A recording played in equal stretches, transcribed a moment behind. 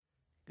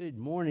Good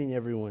morning,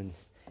 everyone.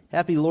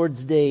 Happy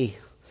Lord's Day.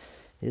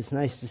 It's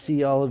nice to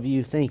see all of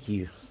you. Thank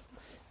you.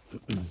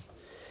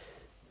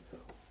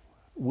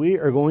 We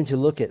are going to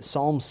look at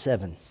Psalm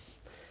 7.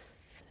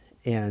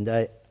 And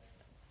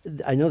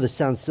I know this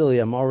sounds silly.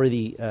 I'm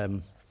already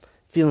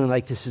feeling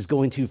like this is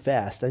going too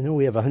fast. I know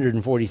we have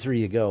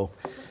 143 to go.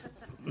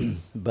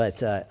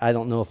 But I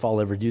don't know if I'll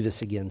ever do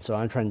this again. So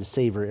I'm trying to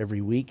savor every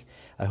week.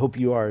 I hope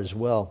you are as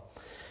well.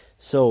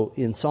 So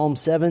in Psalm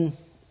 7...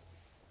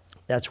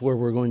 that's where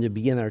we're going to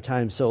begin our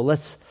time. So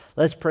let's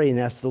pray and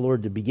ask the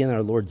Lord to begin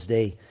our Lord's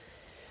Day.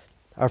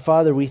 Our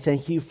Father, we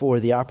thank you for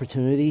the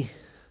opportunity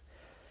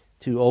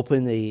to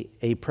open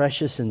a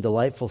precious and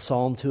delightful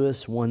psalm to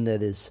us, one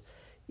that is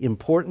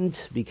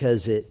important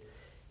because it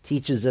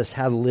teaches us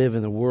how to live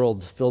in a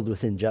world filled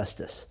with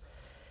injustice.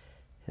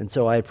 And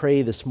so I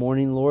pray this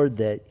morning, Lord,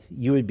 that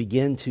you would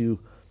begin to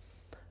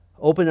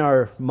open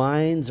our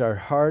minds, our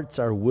hearts,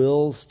 our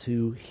wills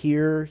to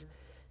hear,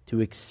 to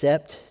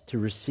accept, to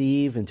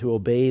receive, and to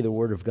obey the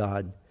Word of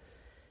God.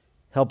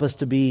 Help us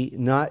to be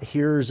not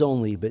hearers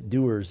only, but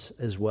doers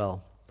as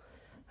well.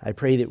 I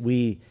pray that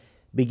we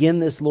begin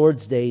this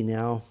Lord's Day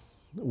now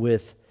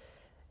with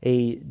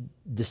a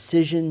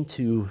decision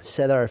to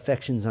set our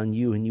affections on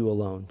you and you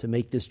alone, to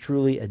make this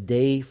truly a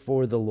day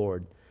for the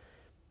Lord.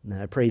 And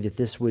I pray that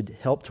this would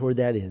help toward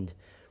that end.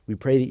 We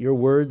pray that your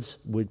words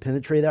would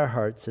penetrate our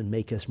hearts and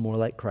make us more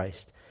like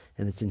Christ.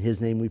 And it's in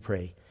his name we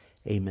pray.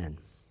 Amen.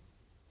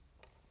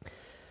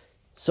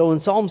 So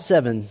in Psalm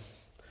 7,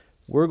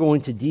 we're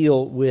going to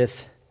deal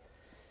with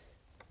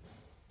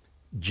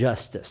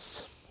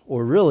justice,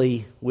 or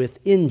really with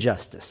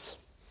injustice.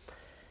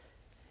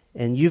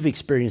 And you've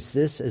experienced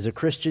this as a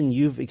Christian.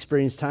 You've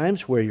experienced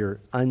times where you're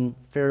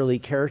unfairly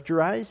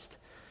characterized,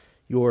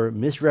 you're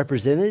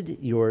misrepresented,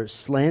 you're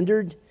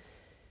slandered.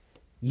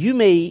 You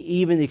may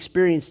even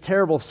experience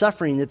terrible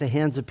suffering at the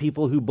hands of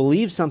people who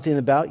believe something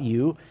about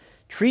you,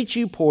 treat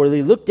you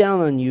poorly, look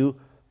down on you,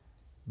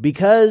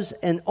 because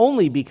and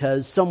only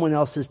because someone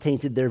else has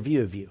tainted their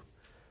view of you.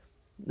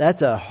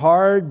 That's a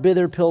hard,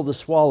 bitter pill to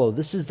swallow.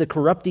 This is the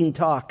corrupting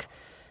talk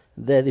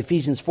that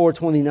Ephesians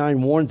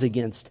 4:29 warns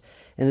against.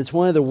 And it's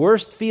one of the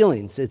worst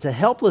feelings. It's a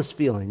helpless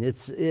feeling.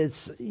 It's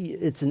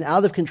an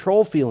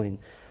out-of-control feeling.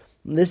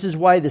 And this is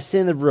why the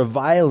sin of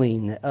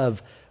reviling,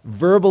 of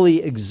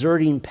verbally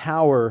exerting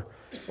power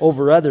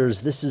over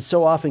others, this is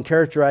so often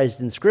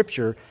characterized in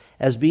Scripture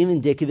as being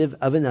indicative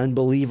of an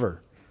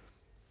unbeliever.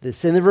 The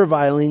sin of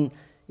reviling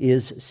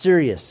is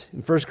serious.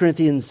 In 1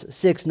 Corinthians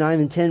 6, 9,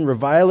 and 10,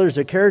 revilers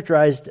are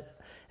characterized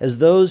as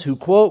those who,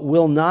 quote,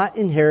 will not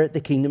inherit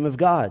the kingdom of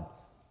God.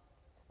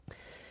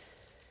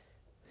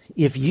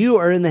 If you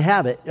are in the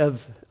habit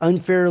of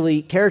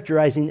unfairly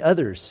characterizing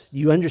others,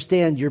 you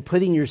understand you're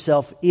putting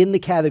yourself in the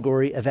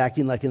category of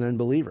acting like an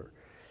unbeliever.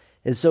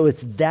 And so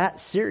it's that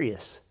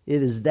serious.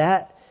 It is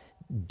that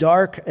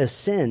dark a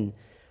sin.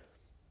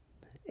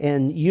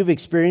 And you've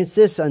experienced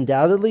this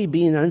undoubtedly,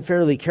 being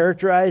unfairly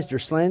characterized or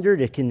slandered.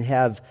 It can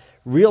have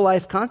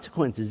real-life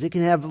consequences. It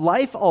can have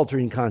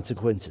life-altering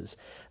consequences.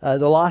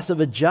 The loss of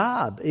a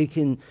job. It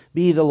can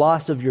be the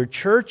loss of your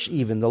church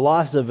even, the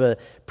loss of a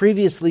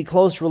previously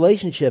close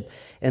relationship.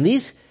 And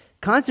these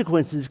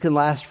consequences can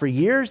last for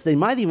years. They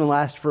might even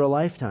last for a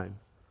lifetime.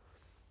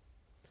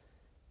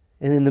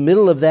 And in the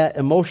middle of that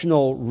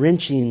emotional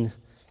wrenching,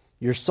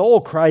 your soul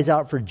cries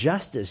out for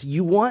justice.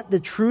 You want the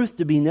truth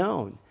to be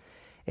known.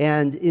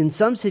 And in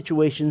some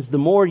situations, the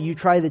more you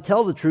try to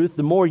tell the truth,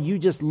 the more you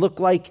just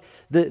look like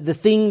the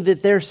thing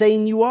that they're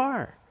saying you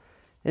are.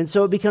 And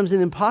so it becomes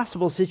an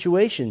impossible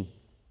situation.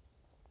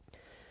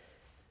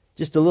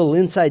 Just a little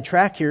inside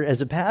track here.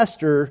 As a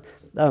pastor,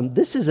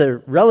 this is a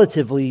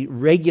relatively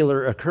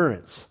regular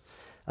occurrence.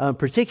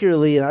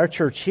 Particularly in our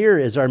church here,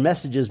 as our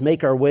messages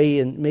make their way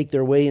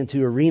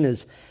into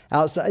arenas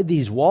outside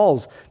these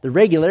walls, the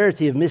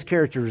regularity of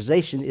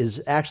mischaracterization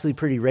is actually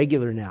pretty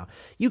regular now.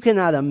 You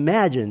cannot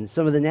imagine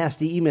some of the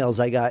nasty emails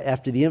I got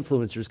after the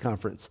Influencers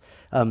Conference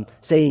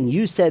saying,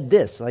 you said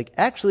this. Like,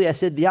 actually, I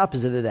said the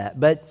opposite of that.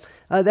 But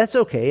that's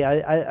okay.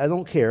 I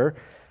don't care.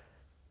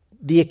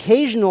 The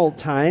occasional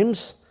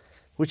times,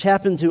 which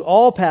happen to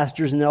all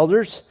pastors and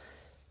elders,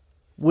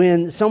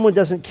 when someone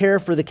doesn't care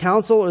for the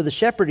counsel or the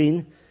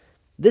shepherding,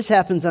 this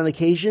happens on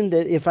occasion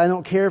that if I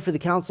don't care for the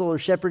counsel or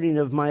shepherding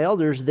of my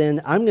elders,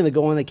 then I'm going to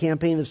go on a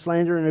campaign of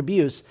slander and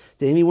abuse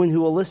to anyone who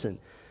will listen.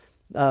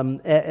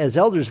 As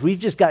elders, we've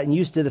just gotten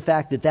used to the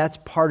fact that that's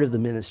part of the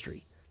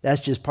ministry.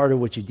 That's just part of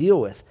what you deal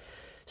with.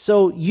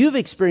 So you've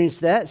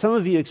experienced that. Some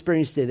of you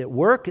experienced it at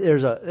work.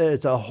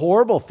 It's a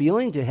horrible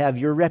feeling to have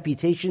your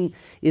reputation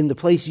in the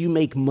place you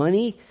make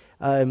money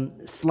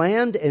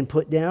slammed and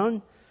put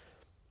down.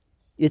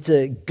 It's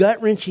a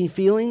gut-wrenching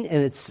feeling,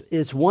 and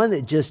it's one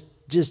that just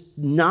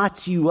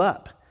knots you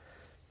up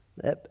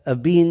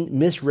of being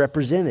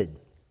misrepresented.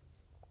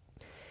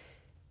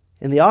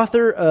 And the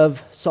author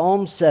of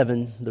Psalm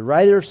 7, the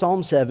writer of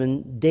Psalm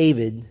 7,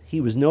 David,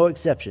 he was no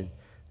exception.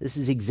 This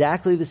is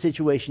exactly the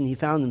situation he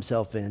found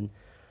himself in,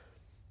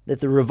 that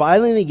the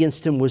reviling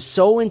against him was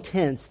so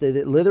intense that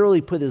it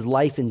literally put his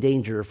life in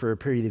danger for a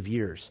period of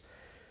years.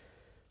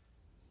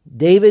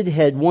 David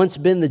had once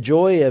been the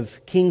joy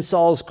of King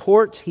Saul's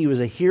court. He was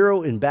a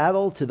hero in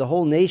battle to the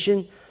whole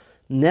nation.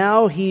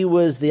 Now he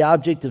was the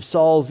object of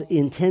Saul's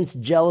intense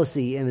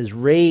jealousy and his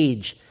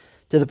rage,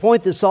 to the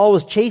point that Saul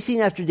was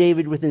chasing after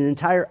David with an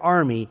entire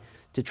army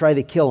to try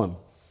to kill him.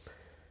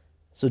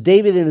 So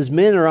David and his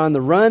men are on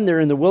the run. They're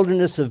in the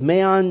wilderness of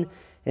Maon,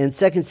 and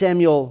 2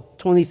 Samuel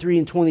 23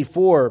 and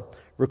 24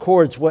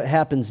 records what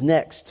happens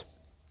next.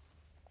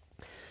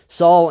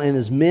 Saul and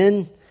his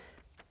men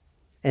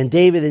and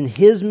David and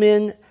his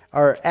men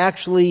are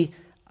actually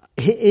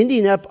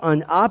ending up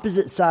on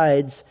opposite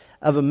sides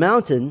of a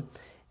mountain,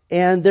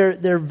 and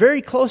they're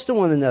very close to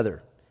one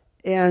another.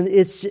 And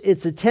it's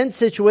a tense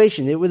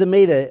situation. It would have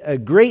made a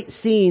great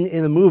scene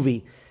in a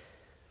movie.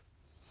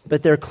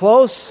 But they're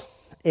close,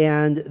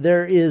 and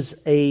there is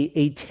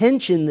a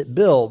tension that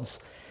builds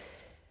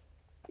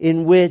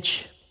in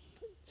which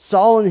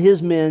Saul and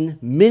his men,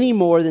 many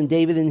more than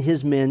David and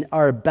his men,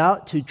 are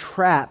about to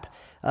trap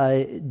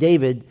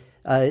David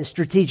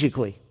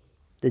strategically.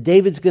 That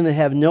David's going to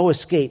have no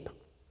escape.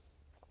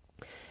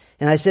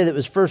 And I said it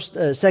was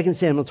 2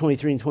 Samuel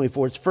 23 and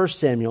 24. It's 1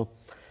 Samuel.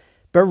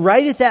 But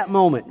right at that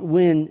moment,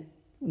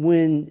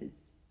 when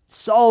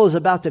Saul is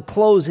about to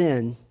close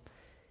in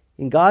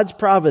God's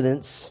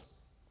providence,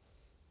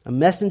 a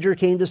messenger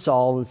came to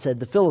Saul and said,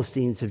 the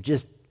Philistines have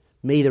just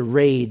made a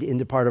raid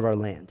into part of our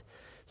land.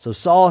 So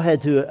Saul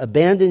had to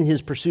abandon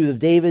his pursuit of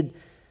David.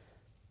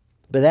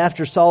 But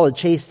after Saul had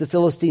chased the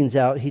Philistines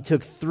out, he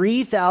took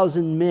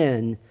 3,000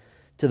 men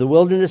to the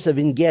wilderness of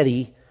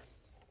En-Gedi,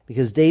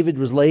 because David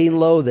was laying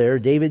low there.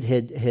 David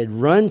had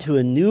run to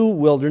a new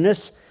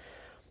wilderness.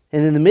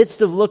 And in the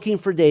midst of looking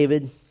for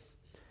David,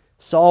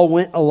 Saul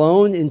went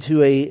alone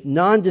into a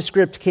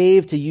nondescript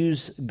cave to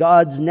use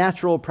God's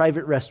natural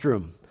private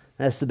restroom.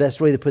 That's the best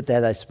way to put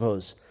that, I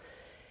suppose.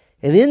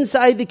 And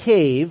inside the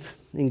cave,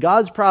 in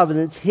God's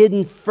providence,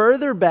 hidden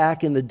further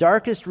back in the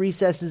darkest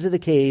recesses of the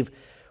cave,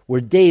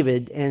 were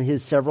David and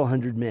his several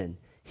hundred men.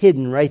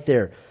 Hidden right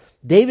there.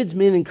 David's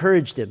men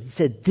encouraged him. He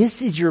said,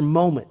 this is your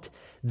moment.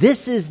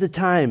 This is the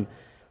time.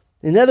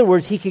 In other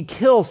words, he could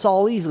kill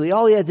Saul easily.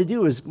 All he had to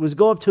do was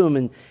go up to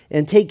him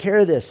and take care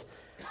of this.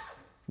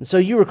 And so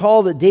you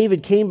recall that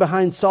David came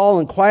behind Saul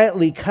and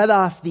quietly cut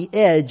off the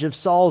edge of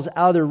Saul's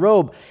outer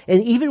robe.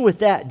 And even with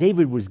that,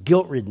 David was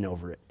guilt-ridden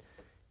over it.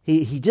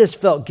 He just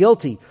felt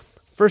guilty.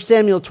 1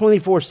 Samuel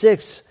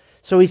 24:6.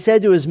 So he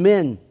said to his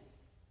men,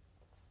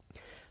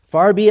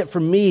 far be it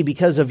from me,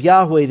 because of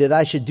Yahweh, that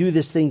I should do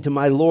this thing to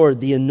my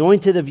Lord, the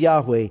anointed of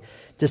Yahweh,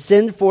 to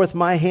send forth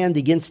my hand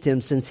against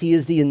him, since he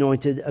is the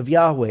anointed of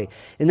Yahweh.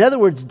 In other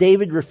words,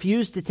 David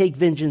refused to take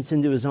vengeance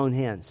into his own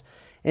hands.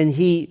 And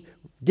he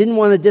didn't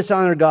want to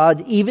dishonor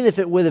God, even if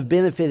it would have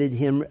benefited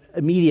him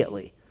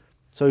immediately.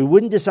 So he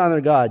wouldn't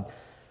dishonor God.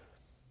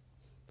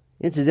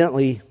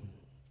 Incidentally,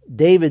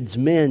 David's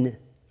men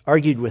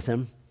argued with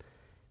him.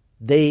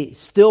 They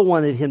still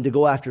wanted him to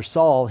go after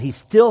Saul. He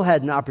still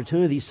had an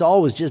opportunity.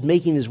 Saul was just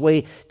making his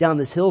way down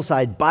this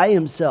hillside by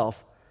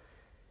himself.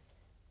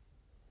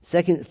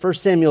 1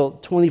 Samuel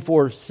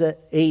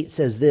 24:8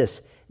 says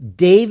this,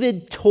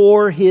 David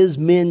tore his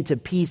men to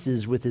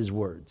pieces with his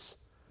words.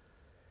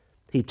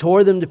 He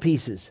tore them to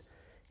pieces.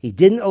 He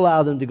didn't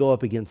allow them to go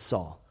up against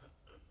Saul.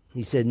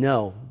 He said,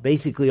 no,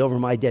 basically over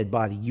my dead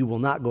body, you will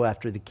not go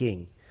after the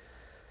king.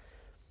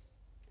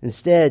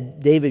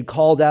 Instead, David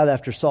called out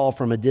after Saul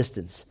from a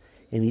distance,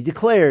 and he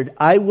declared,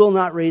 I will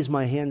not raise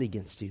my hand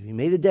against you. He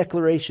made a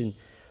declaration.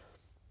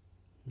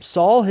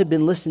 Saul had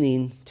been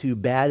listening to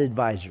bad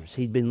advisors.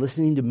 He'd been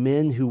listening to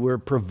men who were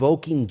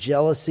provoking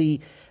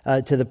jealousy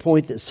to the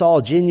point that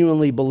Saul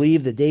genuinely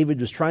believed that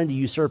David was trying to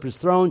usurp his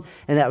throne,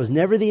 and that was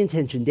never the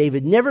intention.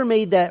 David never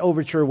made that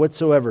overture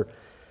whatsoever.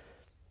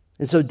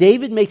 And so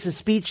David makes a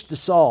speech to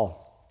Saul,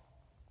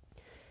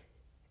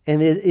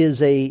 and it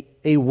is a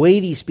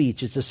weighty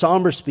speech. It's a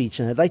somber speech,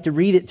 and I'd like to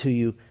read it to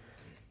you.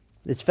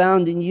 It's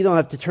found, and you don't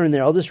have to turn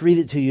there. I'll just read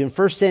it to you. In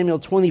 1 Samuel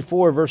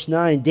 24, verse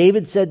 9,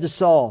 David said to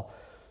Saul,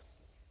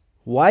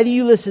 why do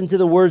you listen to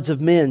the words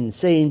of men,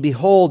 saying,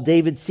 behold,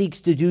 David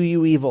seeks to do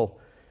you evil?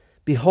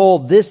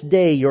 Behold, this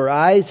day your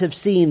eyes have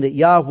seen that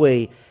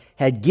Yahweh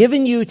had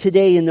given you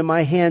today into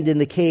my hand in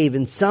the cave,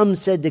 and some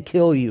said to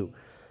kill you.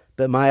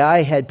 But my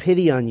eye had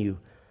pity on you.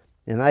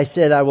 And I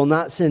said, I will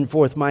not send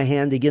forth my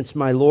hand against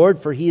my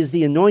Lord, for he is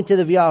the anointed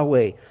of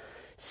Yahweh.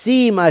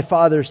 See, my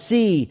father,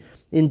 see,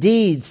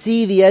 indeed,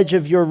 see the edge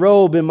of your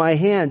robe in my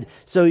hand.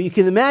 So you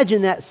can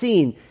imagine that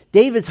scene.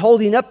 David's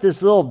holding up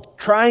this little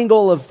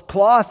triangle of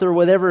cloth or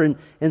whatever,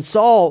 and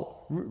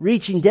Saul,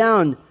 reaching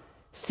down,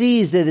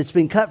 sees that it's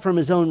been cut from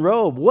his own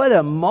robe. What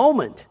a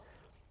moment!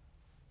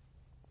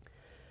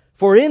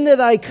 For in that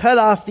I cut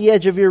off the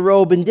edge of your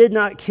robe and did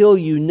not kill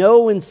you,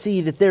 know and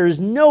see that there is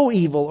no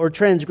evil or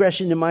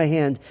transgression in my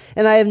hand,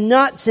 and I have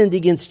not sinned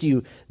against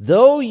you,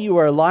 though you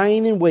are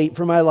lying in wait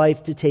for my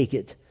life to take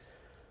it.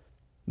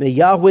 May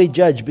Yahweh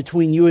judge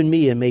between you and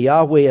me, and may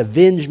Yahweh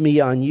avenge me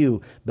on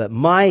you, but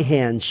my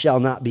hand shall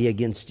not be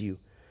against you.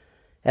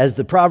 As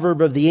the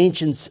proverb of the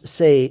ancients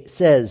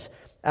says,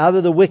 out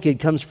of the wicked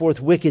comes forth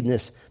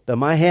wickedness, but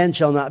my hand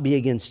shall not be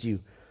against you.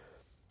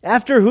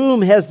 After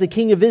whom has the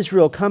king of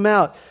Israel come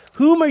out?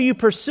 Whom are you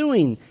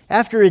pursuing?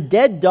 After a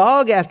dead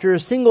dog? After a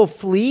single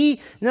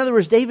flea? In other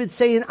words, David's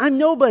saying, I'm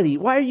nobody.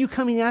 Why are you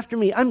coming after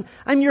me? I'm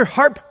your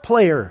harp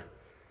player.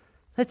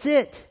 That's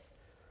it.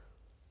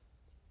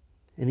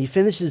 And he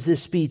finishes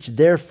this speech,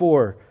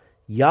 therefore,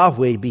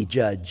 Yahweh be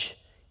judge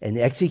and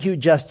execute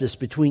justice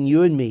between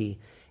you and me.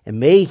 And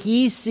may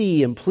he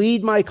see and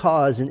plead my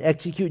cause and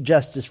execute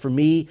justice for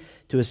me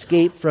to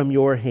escape from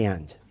your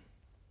hand.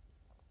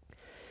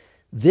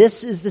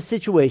 This is the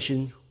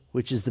situation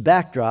which is the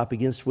backdrop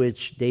against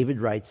which David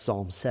writes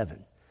Psalm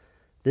 7.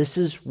 This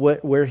is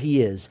where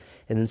he is.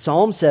 And in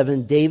Psalm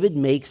 7, David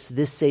makes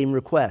this same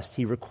request.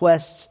 He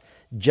requests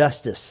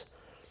justice.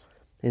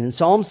 And in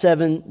Psalm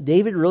 7,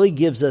 David really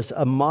gives us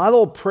a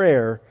model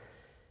prayer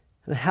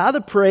of how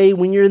to pray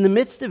when you're in the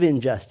midst of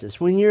injustice,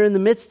 when you're in the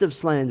midst of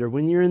slander,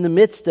 when you're in the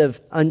midst of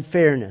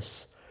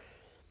unfairness.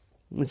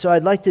 And so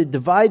I'd like to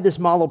divide this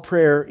model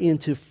prayer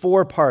into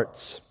 4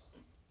 parts.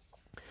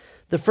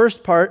 The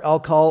first part I'll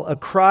call a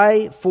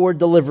cry for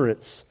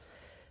deliverance.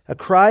 A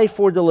cry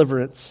for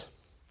deliverance.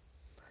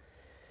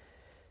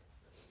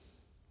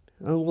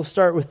 We'll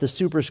start with the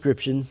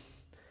superscription.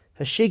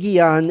 A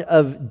shiggaion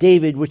of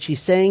David, which he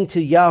sang to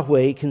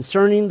Yahweh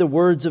concerning the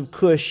words of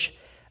Cush,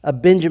 a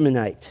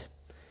Benjaminite.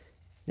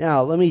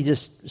 Now, let me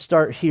just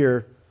start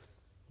here.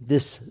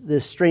 This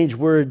strange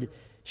word,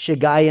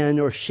 shiggaion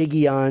or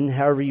shiggaion,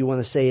 however you want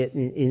to say it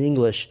in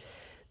English.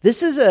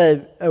 This is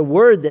a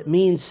word that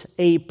means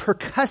a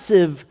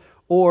percussive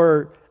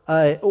or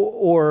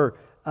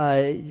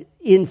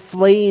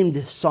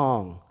inflamed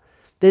song.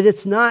 That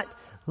it's not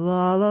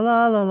la la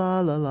la la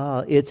la la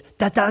la. It's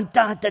da da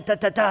da da da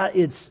da da.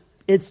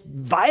 It's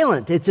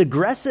violent. It's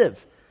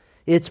aggressive.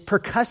 It's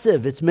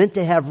percussive. It's meant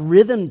to have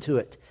rhythm to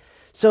it.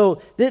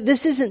 So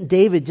this isn't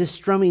David just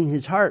strumming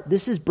his heart.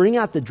 This is, bring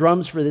out the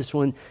drums for this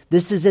one.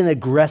 This is an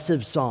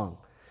aggressive song.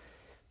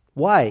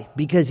 Why?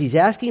 Because he's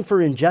asking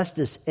for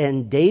injustice,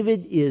 and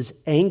David is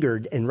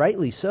angered, and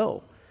rightly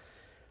so.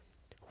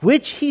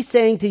 Which he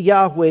sang to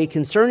Yahweh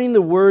concerning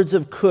the words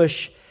of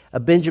Cush, a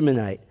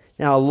Benjaminite.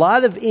 Now, a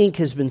lot of ink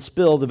has been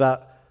spilled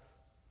about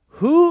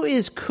who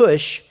is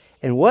Cush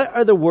and what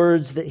are the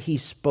words that he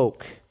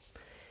spoke.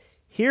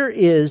 Here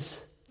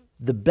is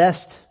the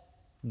best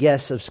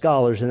guess of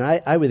scholars, and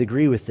I would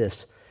agree with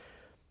this.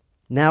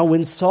 Now,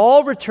 when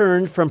Saul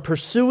returned from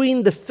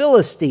pursuing the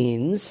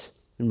Philistines,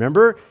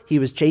 remember, he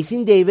was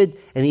chasing David,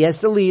 and he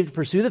has to leave to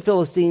pursue the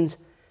Philistines.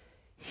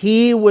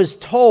 He was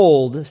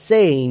told,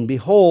 saying,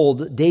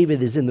 behold,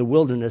 David is in the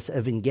wilderness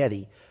of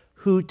En-gedi.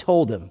 Who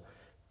told him?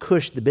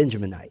 Cush the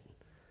Benjaminite.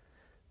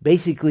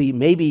 Basically,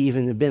 maybe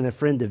even have been a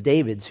friend of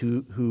David's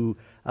who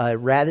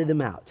ratted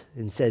him out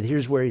and said,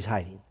 here's where he's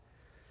hiding.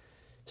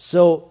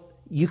 So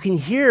you can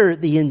hear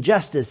the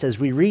injustice as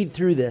we read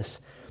through this.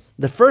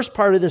 The first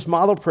part of this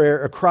model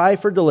prayer, a cry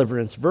for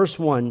deliverance, verse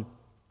 1.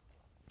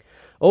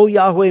 O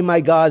Yahweh my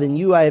God, in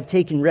you I have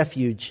taken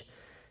refuge.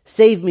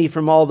 Save me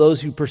from all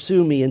those who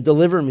pursue me and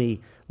deliver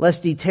me,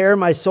 lest he tear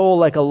my soul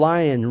like a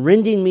lion,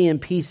 rending me in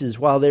pieces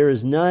while there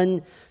is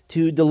none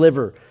to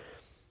deliver.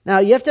 Now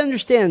you have to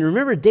understand,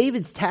 remember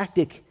David's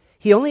tactic,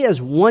 he only has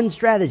one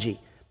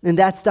strategy, and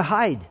that's to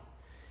hide.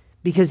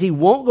 Because he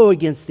won't go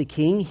against the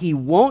king, he's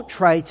not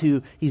trying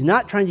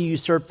to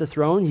usurp the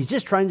throne, he's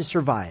just trying to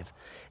survive.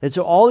 And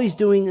so all he's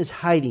doing is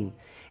hiding.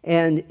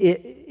 And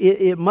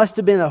it must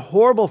have been a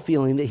horrible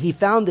feeling that he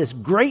found this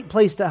great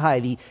place to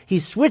hide. He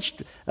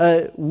switched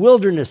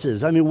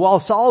wildernesses. I mean, while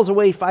Saul's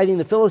away fighting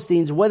the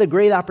Philistines, what a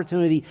great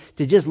opportunity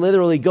to just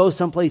literally go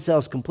someplace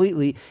else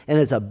completely. And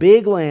it's a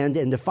big land,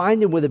 and to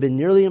find him would have been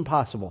nearly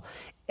impossible.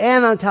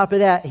 And on top of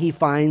that, he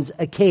finds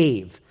a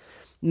cave.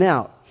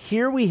 Now,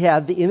 here we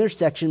have the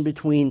intersection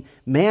between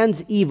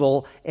man's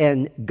evil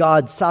and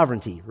God's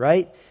sovereignty,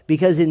 right?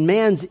 Because in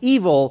man's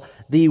evil,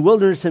 the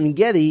wilderness of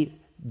En-gedi,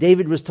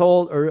 David was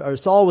told, or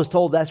Saul was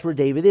told that's where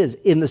David is.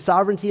 In the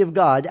sovereignty of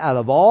God, out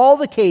of all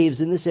the caves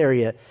in this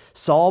area,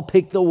 Saul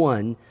picked the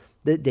one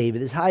that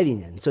David is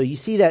hiding in. So you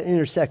see that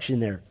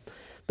intersection there.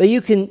 But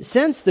you can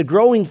sense the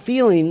growing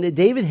feeling that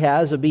David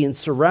has of being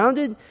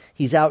surrounded.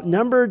 He's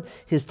outnumbered.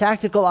 His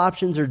tactical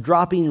options are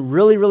dropping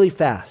really, really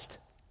fast.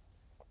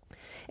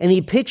 And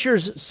he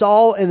pictures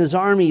Saul and his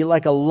army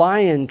like a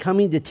lion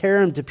coming to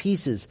tear him to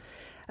pieces.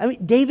 I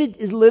mean, David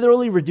is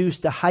literally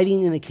reduced to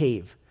hiding in a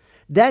cave.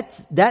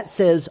 That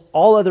says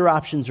all other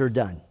options are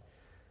done.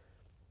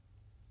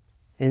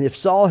 And if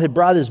Saul had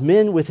brought his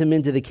men with him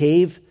into the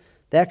cave,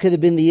 that could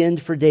have been the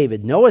end for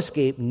David. No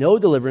escape, no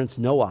deliverance,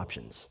 no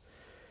options.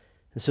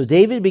 And so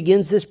David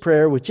begins this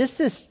prayer with just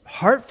this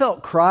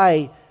heartfelt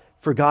cry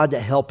for God to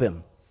help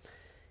him.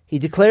 He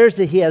declares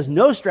that he has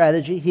no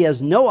strategy, he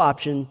has no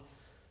option.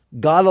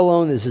 God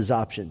alone is his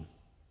option.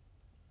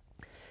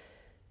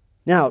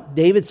 Now,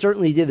 David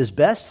certainly did his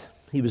best.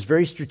 He was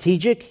very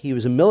strategic. He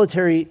was a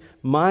military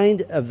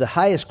mind of the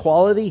highest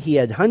quality. He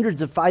had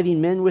hundreds of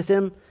fighting men with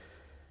him.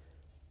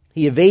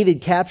 He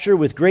evaded capture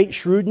with great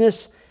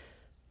shrewdness.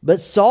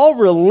 But Saul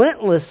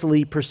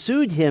relentlessly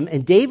pursued him,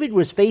 and David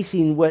was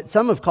facing what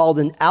some have called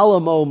an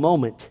Alamo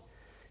moment.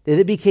 that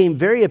it became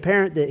very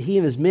apparent that he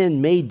and his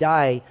men may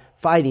die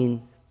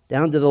fighting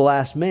down to the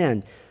last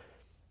man.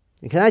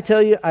 And can I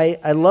tell you,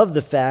 I love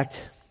the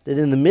fact that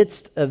in the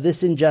midst of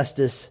this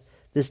injustice,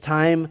 this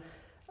time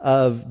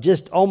of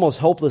just almost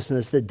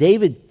hopelessness, that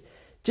David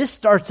just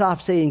starts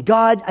off saying,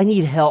 God, I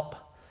need help.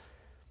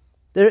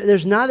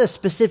 There's not a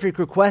specific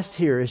request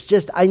here. It's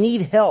just, I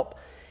need help.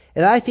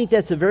 And I think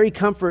that's a very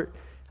comforting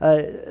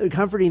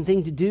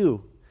thing to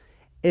do.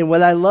 And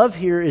what I love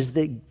here is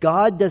that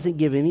God doesn't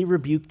give any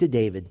rebuke to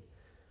David.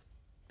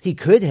 He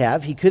could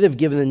have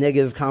given a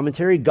negative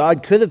commentary.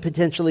 God could have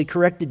potentially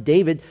corrected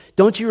David.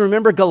 Don't you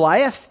remember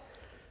Goliath?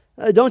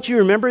 Don't you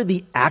remember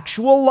the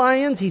actual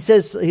lions? He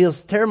says, he'll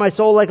tear my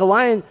soul like a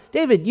lion.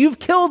 David, you've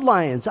killed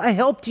lions. I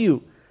helped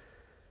you.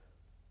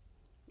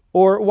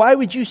 Or why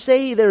would you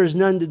say there is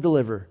none to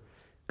deliver?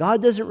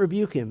 God doesn't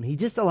rebuke him. He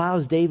just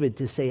allows David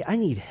to say, I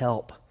need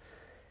help.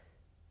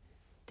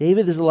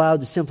 David is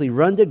allowed to simply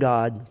run to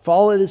God,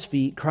 fall at his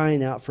feet,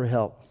 crying out for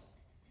help.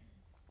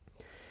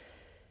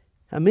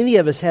 Now, many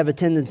of us have a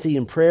tendency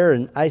in prayer,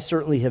 and I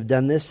certainly have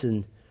done this,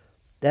 and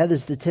that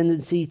is the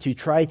tendency to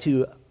try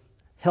to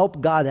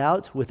help God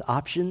out with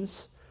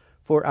options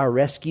for our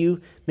rescue.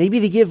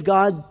 Maybe to give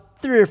God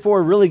 3 or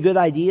 4 really good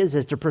ideas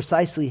as to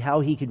precisely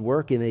how he could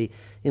work in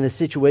a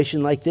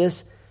situation like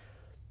this.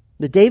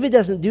 But David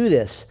doesn't do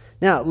this.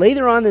 Now,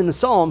 later on in the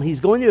psalm,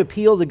 he's going to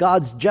appeal to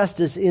God's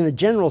justice in a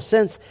general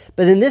sense,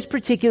 but in this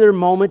particular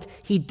moment,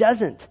 he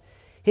doesn't.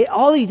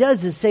 All he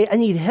does is say, I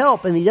need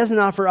help, and he doesn't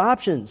offer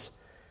options.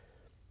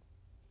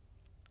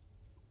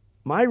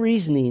 My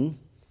reasoning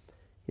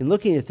in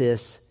looking at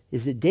this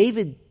is that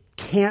David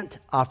can't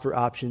offer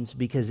options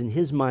because in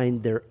his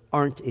mind there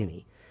aren't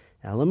any.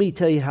 Now, let me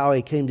tell you how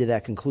I came to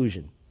that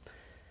conclusion.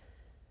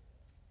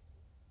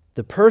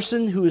 The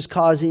person who is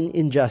causing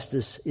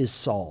injustice is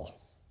Saul.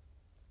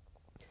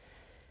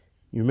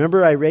 You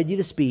remember I read you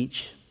the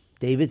speech,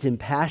 David's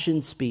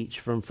impassioned speech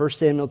from 1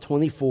 Samuel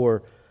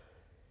 24,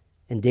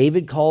 and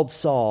David called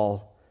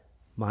Saul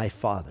my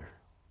father.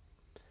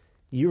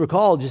 You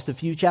recall just a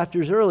few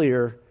chapters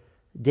earlier,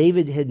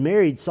 David had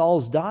married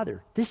Saul's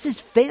daughter. This is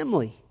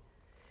family.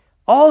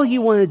 All he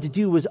wanted to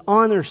do was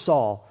honor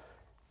Saul.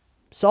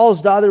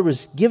 Saul's daughter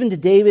was given to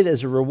David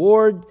as a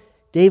reward.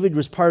 David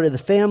was part of the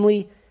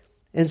family.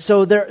 And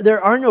so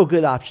there are no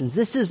good options.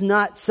 This is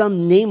not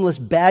some nameless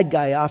bad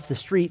guy off the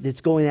street that's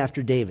going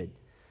after David.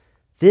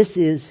 This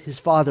is his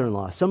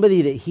father-in-law,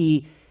 somebody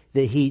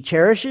that he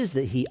cherishes,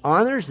 that he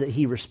honors, that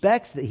he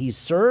respects, that he's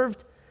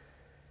served.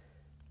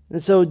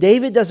 And so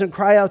David doesn't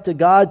cry out to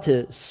God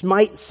to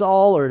smite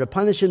Saul or to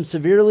punish him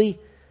severely.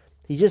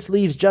 He just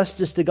leaves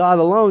justice to God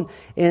alone.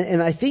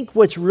 And I think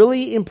what's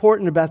really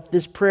important about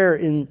this prayer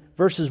in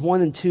verses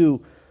 1 and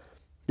 2,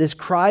 this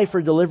cry for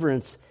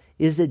deliverance,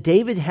 is that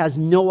David has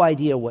no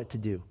idea what to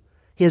do.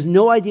 He has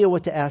no idea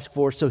what to ask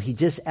for, so he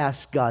just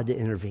asks God to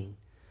intervene.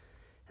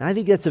 And I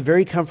think that's a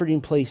very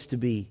comforting place to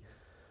be,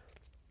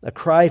 a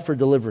cry for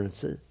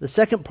deliverance. The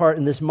second part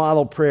in this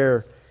model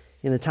prayer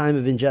in a time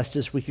of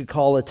injustice we could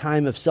call a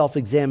time of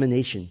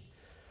self-examination.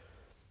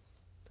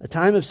 A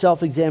time of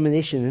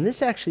self-examination. And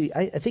this actually,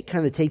 I think,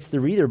 kind of takes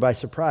the reader by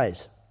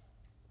surprise.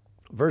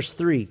 Verse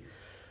 3,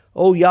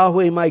 O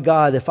Yahweh my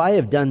God, if I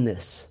have done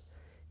this,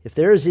 if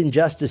there is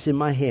injustice in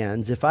my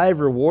hands, if I have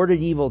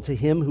rewarded evil to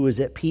him who is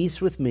at peace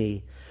with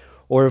me,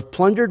 or have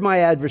plundered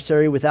my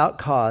adversary without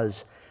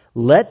cause,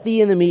 let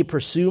the enemy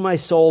pursue my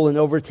soul and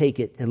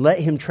overtake it, and let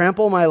him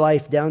trample my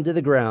life down to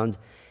the ground,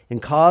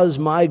 and cause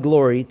my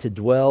glory to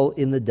dwell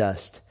in the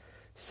dust.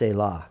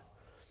 Selah.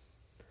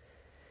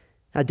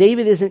 Now,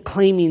 David isn't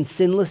claiming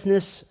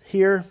sinlessness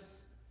here.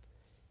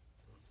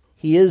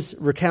 He is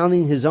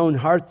recounting his own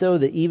heart, though,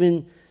 that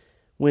even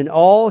when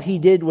all he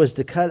did was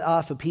to cut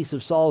off a piece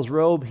of Saul's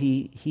robe,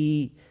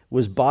 he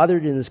was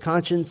bothered in his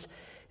conscience.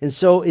 And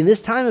so in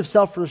this time of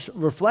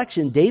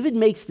self-reflection, David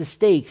makes the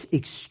stakes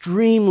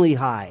extremely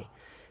high.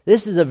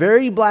 This is a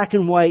very black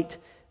and white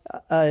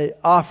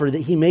offer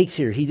that he makes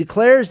here. He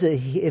declares that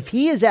if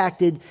he has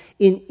acted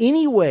in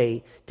any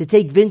way to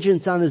take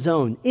vengeance on his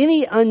own,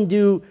 any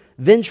undue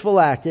vengeful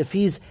act, if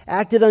he's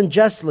acted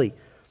unjustly,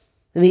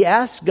 and he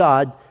asks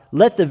God,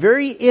 let the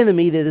very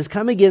enemy that has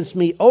come against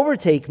me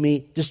overtake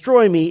me,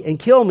 destroy me, and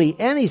kill me.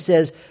 And he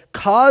says,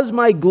 cause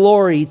my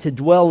glory to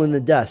dwell in the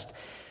dust.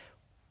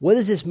 What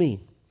does this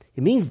mean?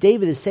 It means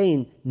David is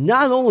saying,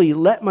 not only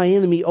let my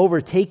enemy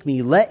overtake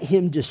me, let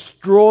him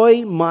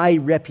destroy my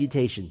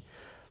reputation.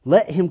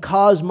 Let him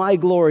cause my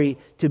glory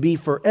to be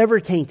forever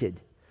tainted.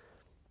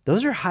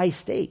 Those are high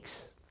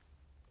stakes.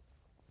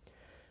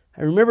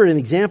 I remember an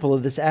example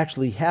of this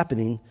actually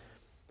happening.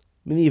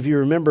 Many of you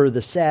remember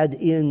the sad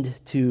end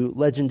to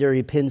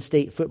legendary Penn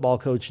State football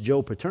coach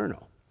Joe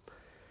Paterno.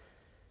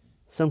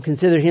 Some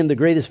consider him the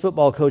greatest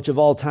football coach of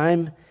all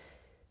time,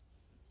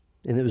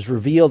 and it was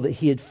revealed that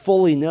he had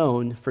fully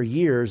known for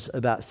years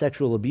about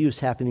sexual abuse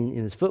happening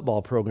in his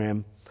football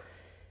program.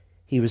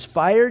 He was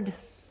fired,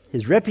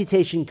 his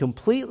reputation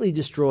completely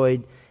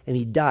destroyed, and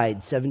he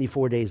died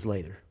 74 days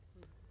later.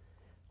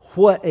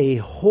 What a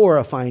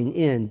horrifying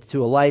end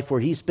to a life where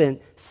he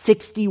spent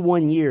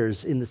 61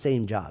 years in the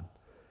same job.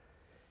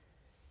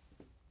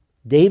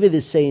 David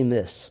is saying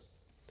this: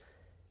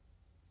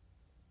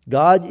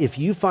 God, if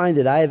you find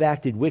that I have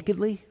acted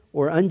wickedly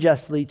or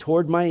unjustly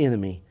toward my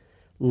enemy,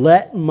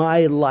 let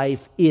my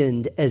life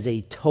end as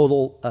a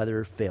total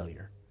utter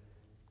failure.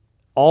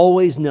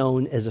 Always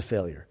known as a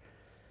failure.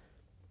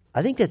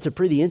 I think that's a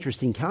pretty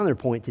interesting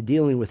counterpoint to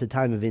dealing with a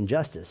time of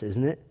injustice,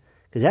 isn't it?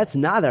 Because that's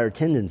not our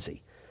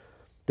tendency.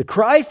 The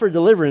cry for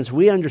deliverance,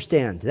 we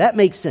understand. That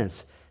makes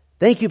sense.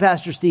 Thank you,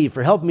 Pastor Steve,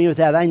 for helping me with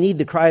that. I need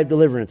the cry of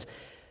deliverance.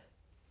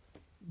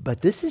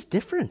 But this is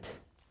different.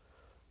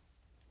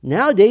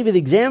 Now David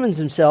examines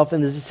himself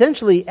and is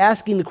essentially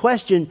asking the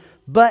question,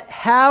 but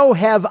how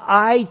have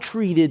I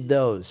treated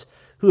those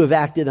who have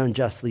acted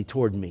unjustly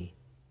toward me?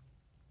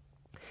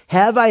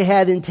 Have I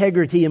had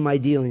integrity in my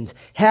dealings?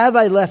 Have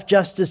I left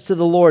justice to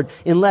the Lord?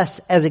 Unless,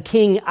 as a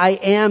king, I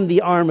am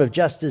the arm of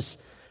justice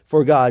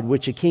for God,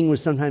 which a king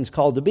was sometimes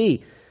called to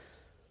be.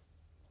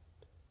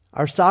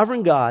 Our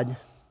sovereign God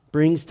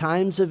brings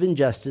times of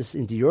injustice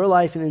into your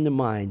life and into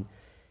mine,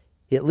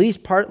 at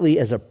least partly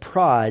as a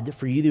prod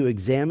for you to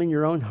examine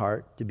your own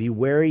heart, to be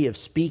wary of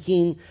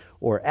speaking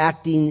or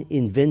acting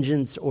in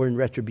vengeance or in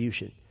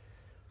retribution.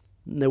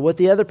 Now, what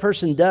the other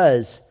person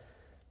does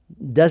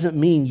doesn't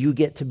mean you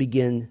get to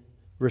begin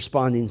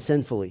responding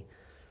sinfully.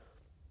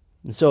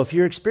 And so if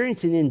you're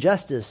experiencing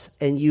injustice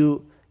and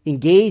you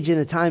engage in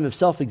a time of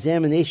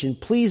self-examination,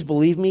 please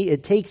believe me,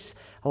 it takes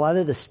a lot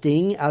of the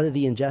sting out of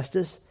the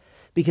injustice,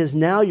 because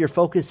now your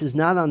focus is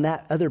not on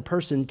that other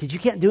person, because you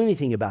can't do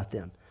anything about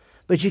them.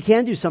 But you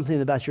can do something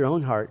about your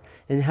own heart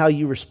and how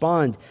you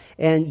respond.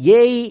 And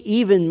yea,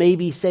 even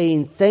maybe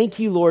saying, thank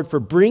you, Lord, for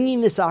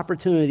bringing this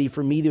opportunity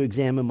for me to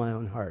examine my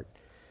own heart.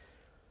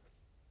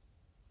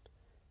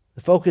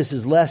 The focus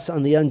is less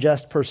on the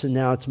unjust person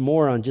now. It's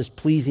more on just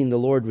pleasing the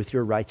Lord with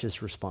your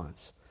righteous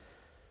response.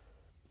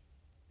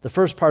 The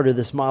first part of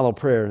this model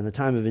prayer in the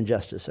time of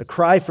injustice, a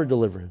cry for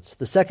deliverance.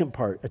 The second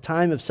part, a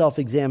time of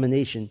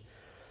self-examination.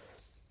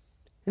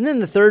 And then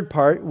the third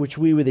part, which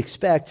we would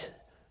expect,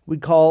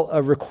 we'd call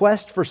a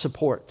request for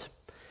support.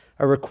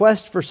 A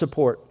request for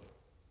support.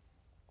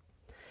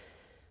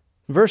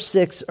 Verse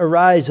 6,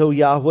 arise, O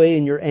Yahweh,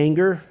 in your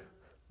anger.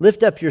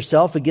 Lift up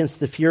yourself against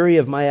the fury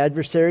of my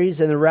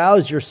adversaries and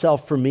arouse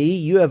yourself for me.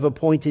 You have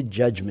appointed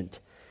judgment.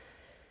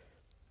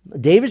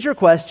 David's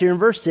request here in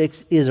verse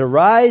 6 is,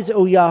 arise,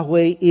 O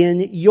Yahweh,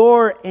 in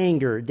your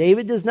anger.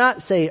 David does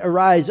not say,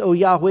 arise, O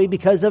Yahweh,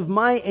 because of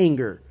my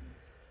anger.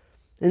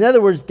 In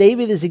other words,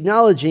 David is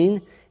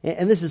acknowledging,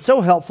 and this is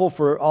so helpful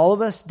for all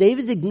of us,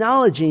 David's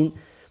acknowledging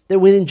that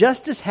when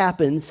injustice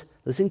happens,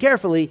 listen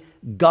carefully,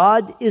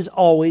 God is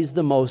always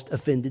the most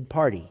offended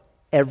party,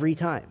 every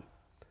time.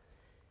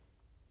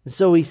 And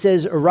so he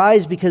says,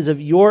 arise because of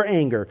your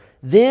anger.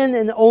 Then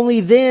and only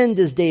then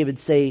does David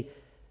say,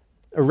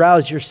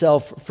 arouse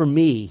yourself for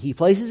me. He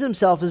places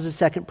himself as a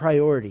second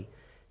priority,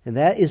 and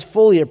that is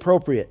fully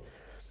appropriate.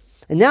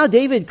 And now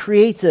David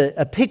creates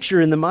a picture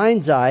in the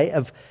mind's eye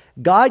of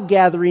God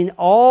gathering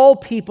all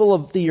people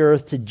of the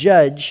earth to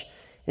judge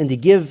and to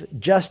give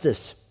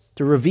justice,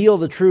 to reveal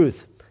the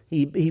truth.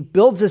 He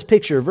builds this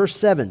picture, verse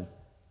 7.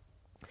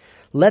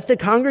 Let the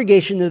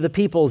congregation of the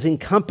peoples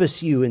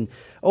encompass you, and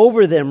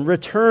over them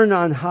return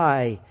on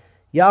high.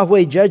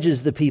 Yahweh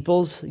judges the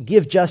peoples.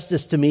 Give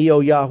justice to me, O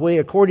Yahweh,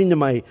 according to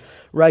my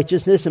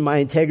righteousness and my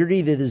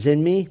integrity that is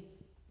in me.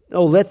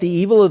 Oh, let the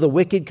evil of the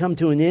wicked come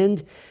to an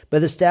end,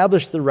 but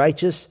establish the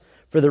righteous.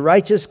 For the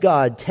righteous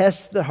God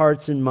tests the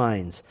hearts and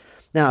minds.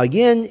 Now,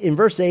 again, in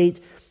verse 8,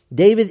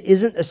 David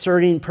isn't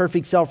asserting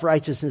perfect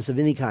self-righteousness of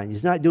any kind.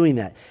 He's not doing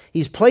that.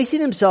 He's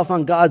placing himself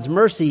on God's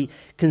mercy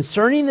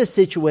concerning the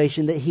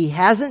situation that he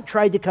hasn't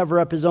tried to cover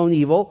up his own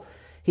evil.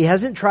 He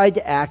hasn't tried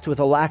to act with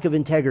a lack of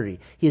integrity.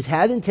 He has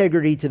had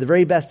integrity to the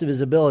very best of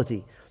his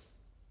ability.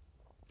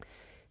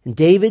 And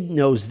David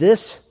knows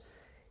this.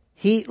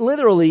 He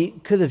literally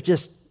could have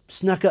just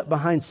snuck up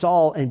behind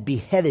Saul and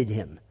beheaded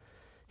him.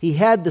 He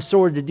had the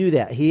sword to do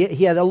that.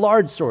 He had a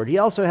large sword. He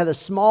also had a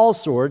small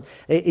sword,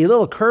 a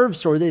little curved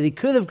sword that he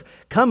could have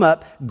come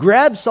up,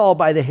 grabbed Saul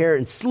by the hair,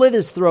 and slit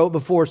his throat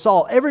before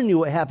Saul ever knew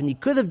what happened. He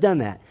could have done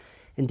that.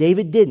 And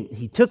David didn't.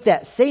 He took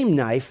that same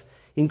knife,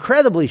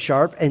 incredibly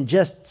sharp, and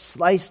just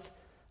sliced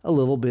a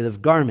little bit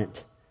of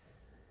garment.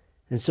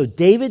 And so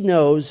David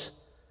knows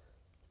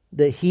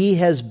that he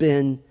has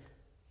been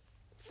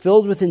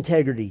filled with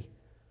integrity.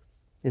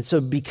 And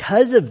so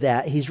because of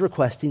that, he's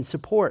requesting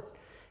support.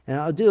 And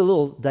I'll do a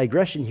little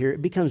digression here.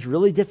 It becomes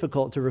really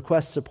difficult to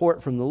request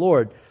support from the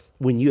Lord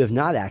when you have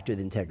not acted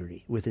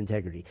with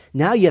integrity.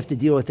 Now you have to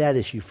deal with that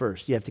issue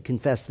first. You have to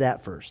confess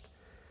that first.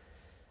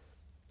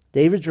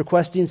 David's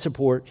requesting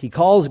support. He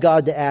calls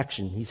God to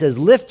action. He says,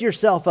 lift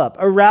yourself up.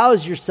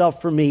 Arouse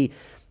yourself for me.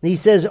 And he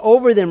says,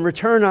 over them,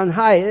 return on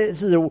high.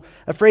 This is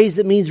a phrase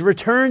that means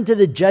return to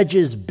the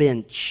judge's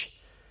bench.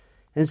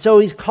 And so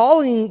he's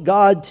calling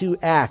God to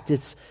act.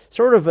 It's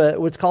sort of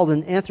what's called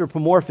an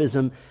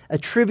anthropomorphism,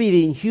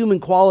 attributing human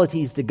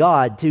qualities to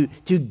God, to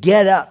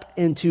get up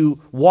and to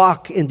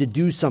walk and to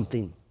do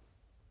something.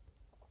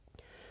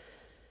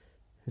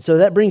 So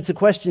that brings the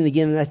question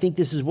again, and I think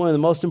this is one of the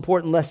most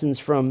important lessons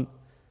from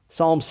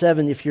Psalm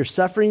 7. If you're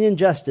suffering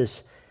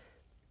injustice,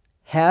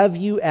 have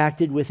you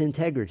acted with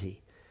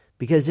integrity?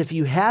 Because if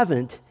you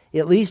haven't,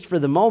 at least for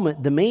the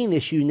moment, the main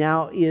issue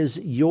now is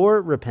your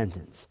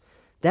repentance.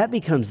 That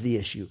becomes the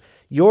issue.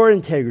 Your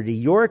integrity,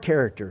 your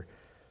character.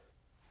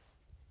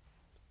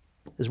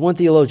 As one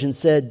theologian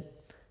said,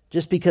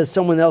 just because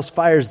someone else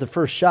fires the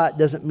first shot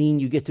doesn't mean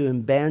you get to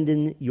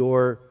abandon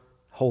your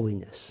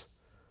holiness.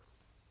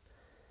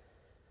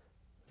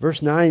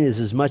 Verse 9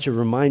 is as much a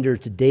reminder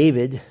to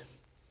David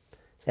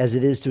as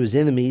it is to his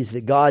enemies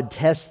that God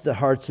tests the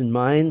hearts and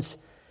minds.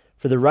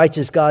 For the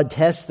righteous God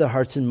tests the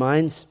hearts and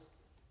minds.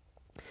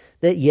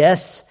 That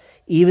yes,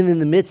 even in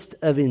the midst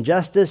of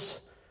injustice,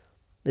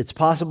 it's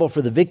possible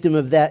for the victim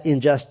of that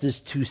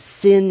injustice to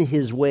sin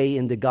his way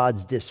into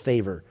God's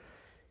disfavor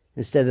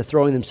instead of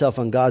throwing himself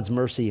on God's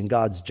mercy and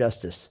God's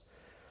justice.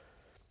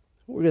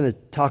 We're going to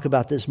talk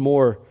about this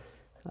more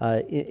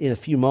in a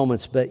few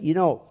moments, but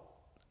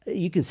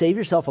you can save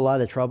yourself a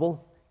lot of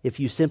trouble if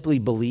you simply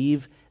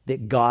believe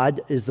that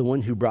God is the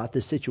one who brought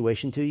this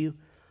situation to you.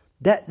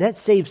 That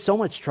saves so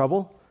much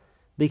trouble,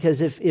 because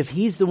if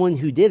he's the one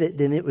who did it,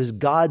 then it was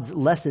God's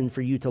lesson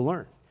for you to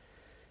learn.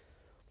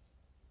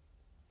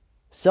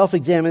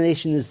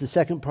 Self-examination is the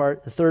second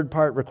part. The third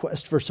part,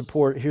 request for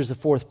support. Here's the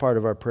fourth part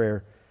of our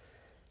prayer.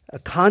 A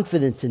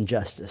confidence in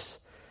justice.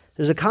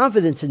 There's a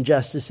confidence in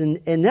justice,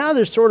 and now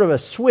there's sort of a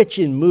switch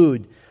in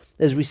mood,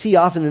 as we see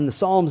often in the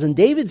Psalms, and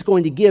David's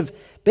going to give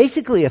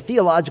basically a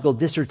theological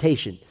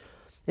dissertation.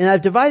 And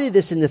I've divided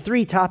this into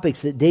three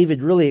topics that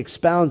David really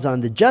expounds on: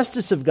 the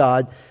justice of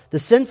God, the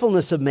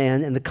sinfulness of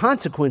man, and the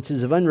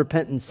consequences of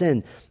unrepentant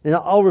sin. And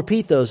I'll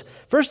repeat those.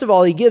 First of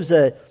all, he gives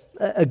a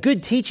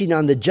good teaching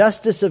on the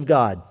justice of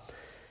God.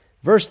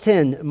 Verse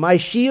 10, my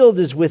shield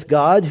is with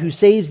God, who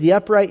saves the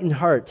upright in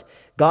heart.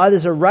 God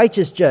is a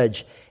righteous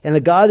judge, and a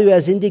God who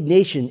has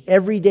indignation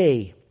every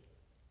day.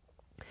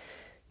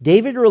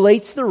 David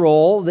relates the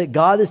role that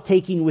God is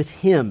taking with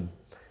him,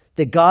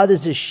 that God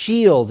is a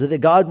shield,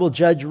 that God will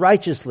judge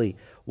righteously.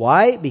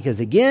 Why? Because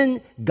again,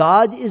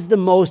 God is the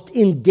most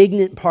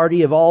indignant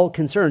party of all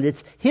concerned.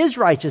 It's his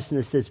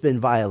righteousness that's been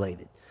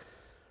violated.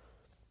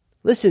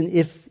 Listen,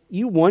 if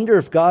you wonder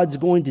if God's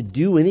going to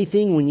do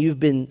anything when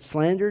you've been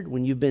slandered,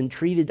 when you've been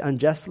treated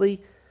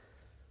unjustly,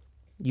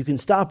 you can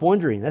stop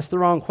wondering. That's the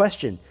wrong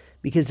question.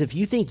 Because if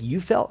you think you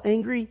felt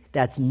angry,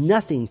 that's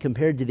nothing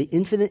compared to the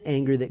infinite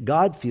anger that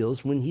God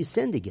feels when he's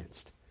sinned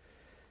against.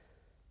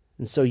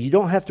 And so you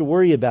don't have to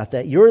worry about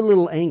that. Your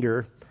little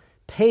anger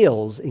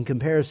pales in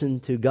comparison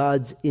to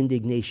God's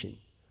indignation.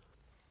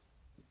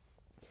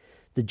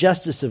 The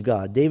justice of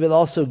God. David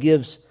also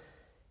gives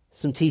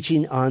some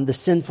teaching on the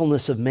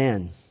sinfulness of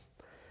man.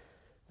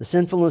 The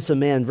sinfulness of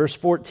man. Verse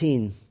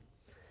 14.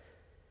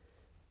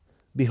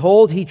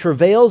 Behold, he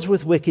travails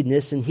with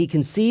wickedness, and he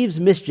conceives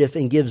mischief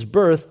and gives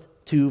birth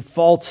to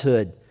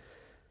falsehood.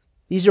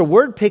 These are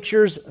word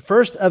pictures,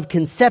 first of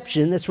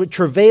conception. That's what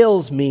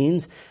travails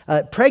means.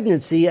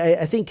 Pregnancy,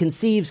 I think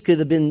conceives could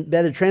have been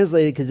better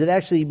translated, because it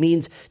actually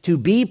means to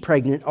be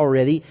pregnant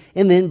already.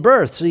 And then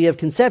birth. So you have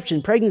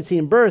conception, pregnancy,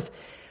 and birth.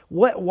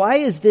 Why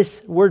is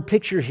this word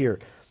picture here?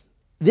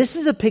 This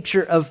is a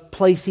picture of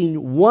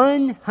placing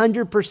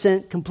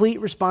 100%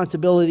 complete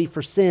responsibility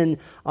for sin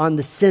on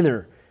the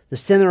sinner. The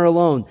sinner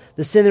alone.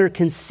 The sinner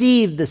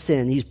conceived the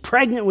sin. He's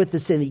pregnant with the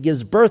sin. He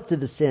gives birth to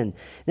the sin.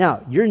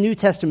 Now, your New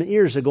Testament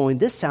ears are going,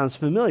 this sounds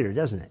familiar,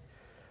 doesn't it?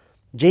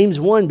 James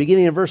 1,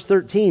 beginning in verse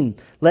 13.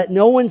 Let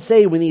no one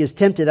say when he is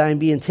tempted, I am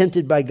being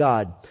tempted by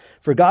God.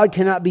 For God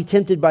cannot be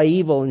tempted by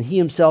evil, and he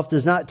himself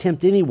does not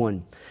tempt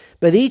anyone.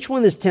 But each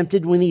one is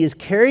tempted when he is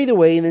carried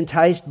away and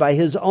enticed by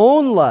his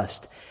own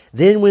lust.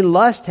 Then when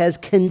lust has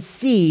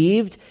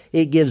conceived,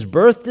 it gives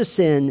birth to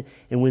sin.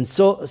 And when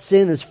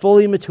sin is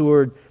fully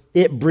matured,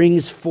 it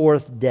brings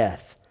forth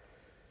death.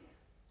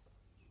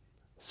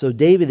 So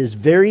David is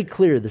very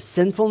clear. The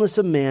sinfulness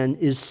of man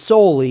is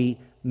solely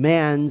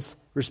man's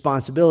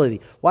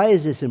responsibility. Why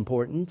is this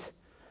important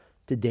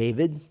to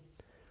David?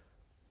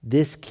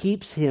 This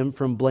keeps him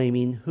from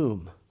blaming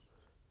whom?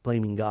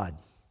 Blaming God.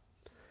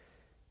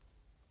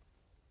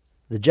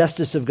 The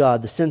justice of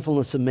God, the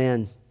sinfulness of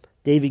man.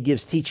 David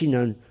gives teaching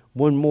on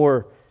one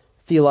more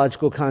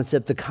theological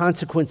concept, the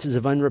consequences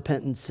of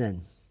unrepentant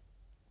sin.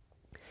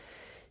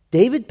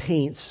 David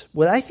paints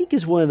what I think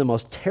is one of the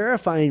most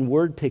terrifying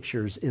word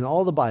pictures in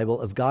all the Bible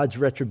of God's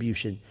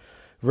retribution.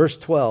 Verse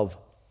 12,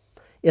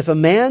 if a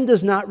man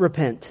does not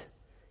repent,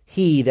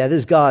 he, that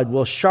is God,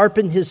 will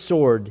sharpen his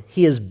sword.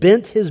 He has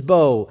bent his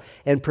bow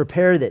and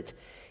prepared it.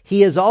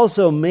 He has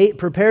also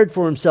prepared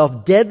for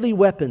himself deadly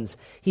weapons.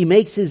 He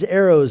makes his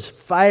arrows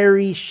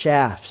fiery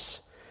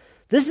shafts.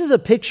 This is a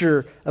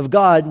picture of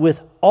God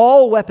with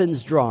all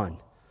weapons drawn,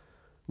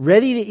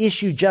 ready to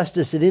issue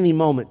justice at any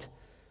moment.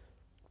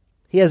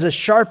 He has a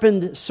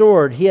sharpened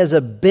sword. He has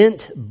a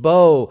bent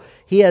bow.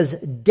 He has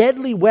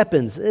deadly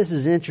weapons. This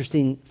is an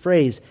interesting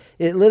phrase.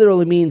 It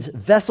literally means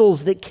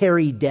vessels that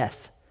carry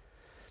death.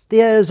 He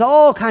has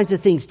all kinds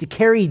of things to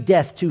carry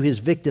death to his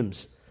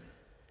victims.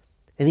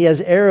 And he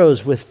has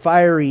arrows with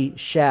fiery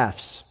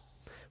shafts,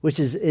 which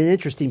is an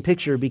interesting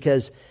picture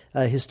because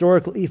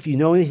historically, if you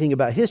know anything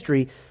about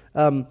history,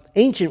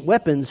 ancient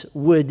weapons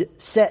would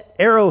set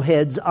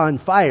arrowheads on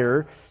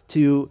fire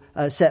to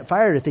set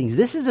fire to things.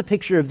 This is a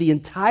picture of the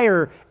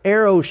entire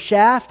arrow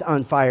shaft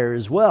on fire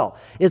as well.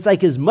 It's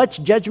like as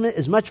much judgment,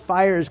 as much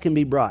fire as can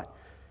be brought.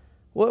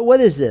 What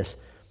is this?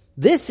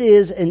 This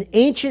is an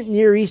ancient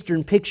Near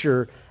Eastern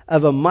picture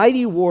of a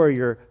mighty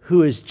warrior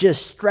who is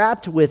just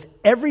strapped with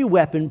every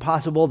weapon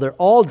possible. They're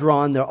all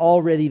drawn. They're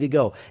all ready to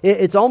go.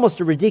 It's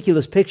almost a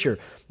ridiculous picture.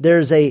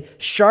 There's a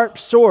sharp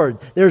sword.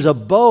 There's a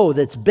bow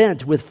that's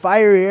bent with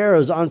fiery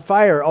arrows on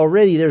fire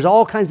already. There's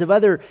all kinds of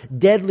other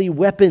deadly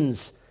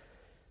weapons,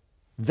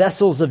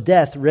 vessels of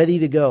death ready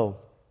to go.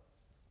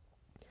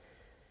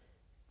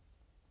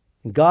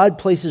 God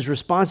places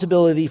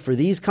responsibility for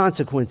these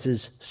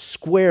consequences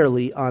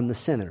squarely on the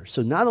sinner.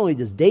 So not only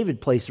does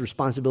David place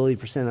responsibility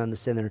for sin on the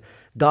sinner,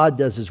 God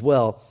does as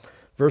well.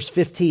 Verse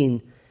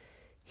 15,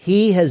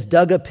 he has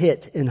dug a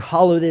pit and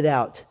hollowed it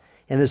out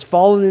and has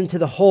fallen into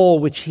the hole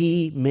which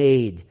he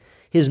made.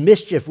 His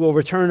mischief will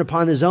return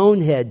upon his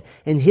own head,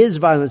 and his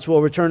violence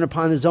will return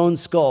upon his own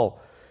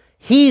skull.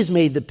 He's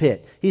made the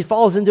pit. He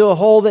falls into a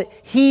hole that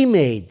he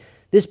made.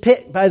 This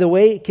pit, by the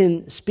way,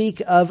 can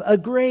speak of a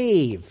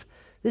grave.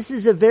 This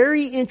is a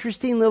very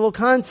interesting little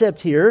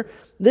concept here.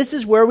 This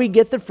is where we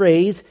get the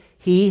phrase,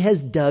 he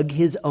has dug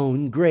his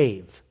own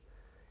grave.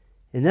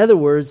 In other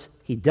words,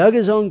 he dug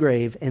his own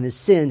grave and his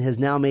sin has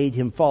now made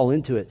him fall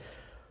into it.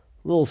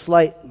 A little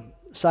slight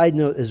side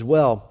note as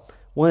well.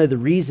 One of the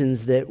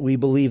reasons that we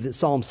believe that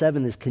Psalm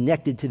 7 is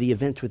connected to the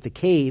event with the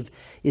cave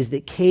is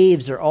that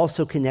caves are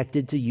also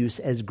connected to use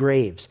as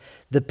graves.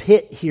 The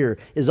pit here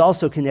is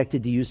also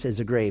connected to use as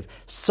a grave.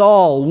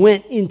 Saul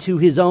went into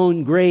his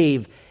own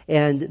grave,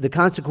 and the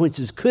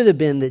consequences could have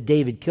been that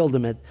David killed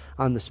him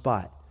on the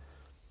spot.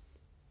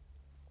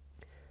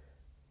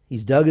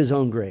 He's dug his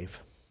own grave.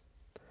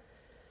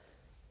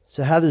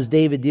 So how does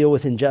David deal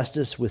with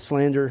injustice, with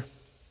slander?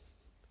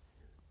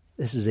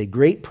 This is a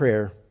great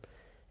prayer,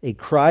 a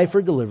cry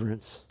for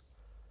deliverance.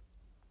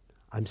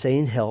 I'm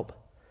saying help.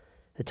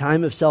 A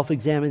time of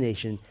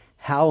self-examination.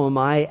 How am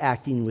I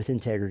acting with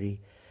integrity?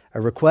 A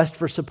request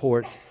for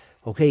support.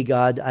 Okay,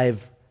 God,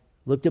 I've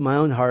looked at my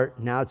own heart.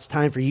 Now it's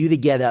time for you to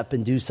get up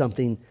and do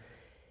something.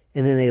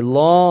 And then a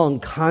long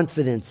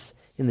confidence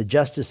in the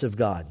justice of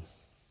God.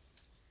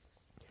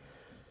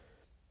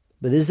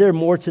 But is there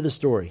more to the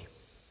story?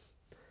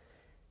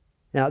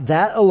 Now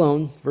that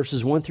alone,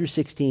 verses 1 through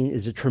 16,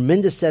 is a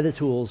tremendous set of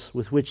tools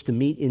with which to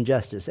meet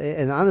injustice.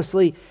 And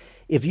honestly,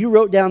 if you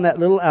wrote down that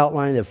little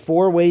outline of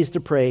 4 ways to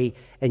pray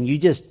and you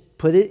just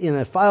put it in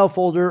a file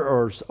folder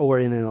or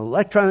in an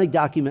electronic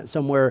document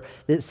somewhere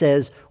that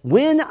says,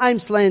 when I'm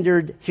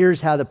slandered,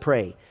 here's how to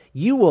pray.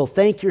 You will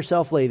thank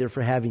yourself later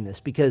for having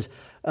this because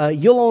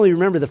you'll only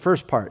remember the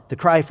first part, the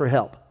cry for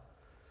help.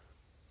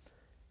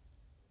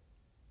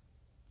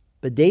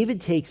 But David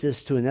takes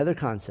us to another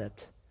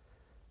concept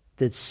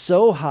that's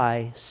so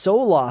high, so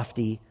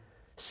lofty,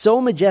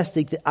 so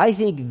majestic that I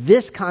think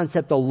this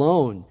concept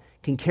alone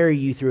can carry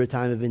you through a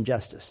time of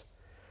injustice.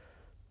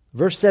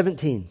 Verse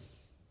 17.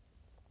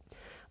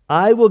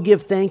 I will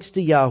give thanks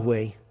to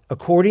Yahweh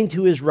according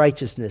to his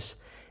righteousness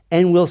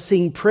and will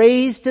sing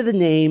praise to the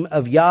name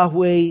of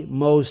Yahweh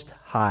Most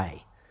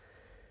High.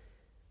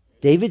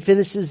 David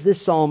finishes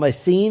this psalm by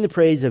singing the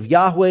praise of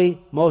Yahweh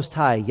Most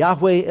High,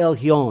 Yahweh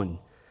Elyon.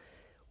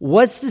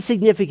 What's the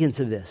significance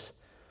of this?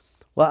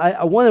 Well,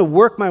 I want to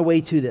work my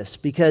way to this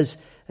because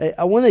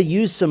I want to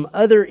use some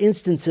other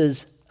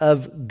instances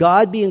of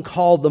God being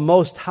called the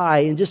Most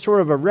High in just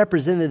sort of a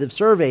representative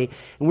survey.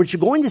 And what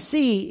you're going to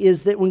see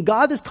is that when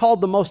God is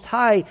called the Most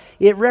High,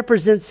 it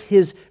represents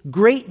his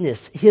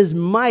greatness, his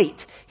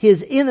might,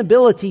 his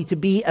inability to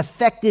be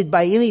affected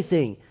by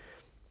anything,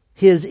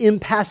 his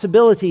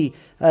impassibility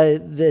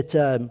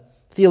that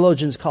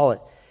theologians call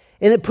it.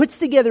 And it puts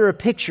together a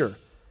picture.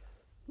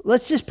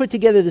 Let's just put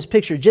together this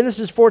picture.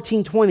 Genesis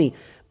 14:20.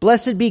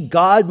 Blessed be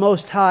God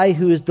Most High,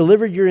 who has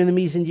delivered your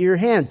enemies into your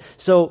hand.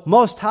 So,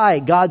 Most High,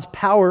 God's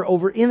power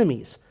over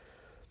enemies.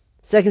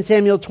 2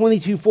 Samuel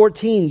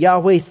 22:14,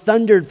 Yahweh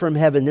thundered from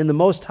heaven, and the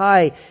Most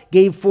High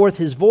gave forth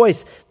his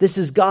voice. This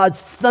is God's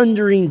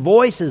thundering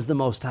voice as the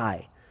Most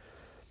High.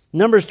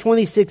 Numbers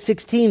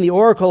 26:16, the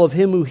oracle of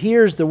him who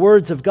hears the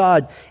words of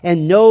God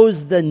and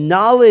knows the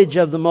knowledge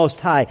of the Most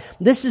High.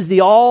 This is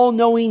the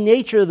all-knowing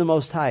nature of the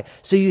Most High.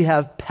 So you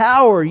have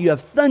power, you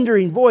have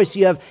thundering voice,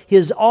 you have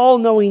his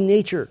all-knowing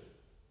nature.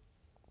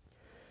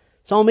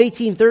 Psalm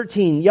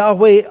 18:13,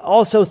 Yahweh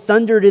also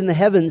thundered in the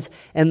heavens,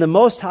 and the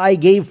Most High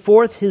gave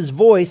forth his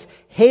voice,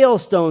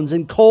 hailstones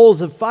and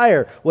coals of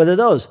fire. What are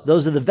those?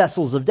 Those are the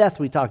vessels of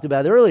death we talked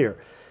about earlier.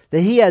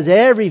 That he has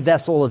every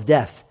vessel of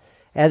death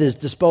at his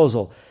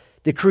disposal.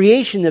 The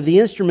creation of the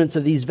instruments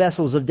of these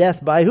vessels of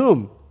death by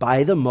whom?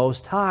 By the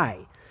Most High.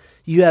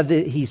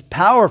 He's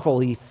powerful,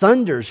 he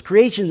thunders,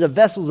 creations of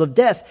vessels of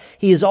death.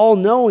 He is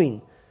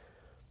all-knowing.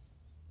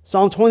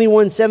 Psalm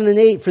 21, 7 and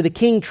 8, for the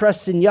king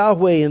trusts in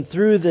Yahweh, and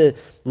through the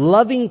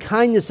loving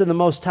kindness of the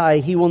Most High,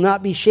 he will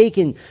not be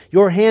shaken.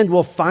 Your hand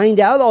will find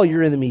out all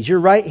your enemies. Your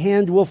right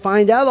hand will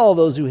find out all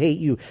those who hate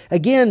you.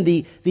 Again,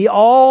 the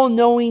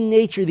all-knowing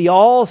nature, the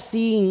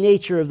all-seeing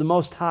nature of the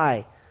Most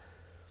High.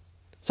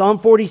 Psalm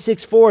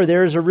 46, 4,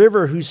 there is a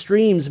river whose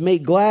streams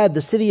make glad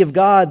the city of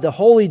God, the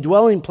holy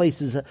dwelling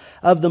places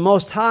of the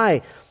Most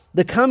High.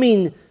 The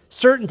coming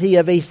certainty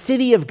of a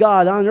city of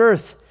God on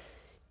earth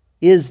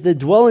is the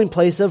dwelling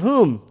place of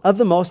whom? Of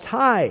the Most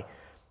High.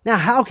 Now,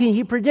 how can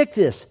he predict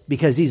this?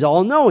 Because he's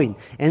all-knowing,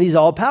 and he's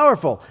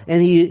all-powerful,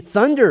 and he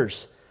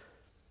thunders.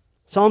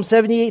 Psalm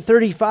 78,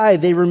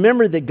 35, they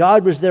remembered that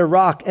God was their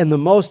rock, and the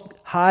Most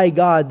High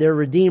God, their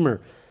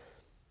Redeemer.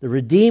 The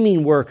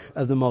redeeming work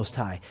of the Most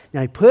High.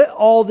 Now, he put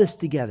all this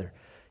together.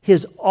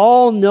 His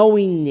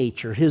all-knowing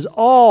nature, his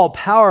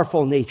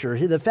all-powerful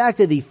nature, the fact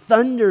that he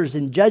thunders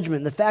in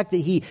judgment, the fact that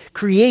he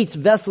creates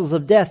vessels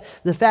of death,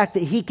 the fact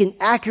that he can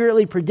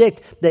accurately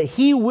predict that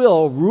he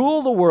will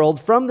rule the world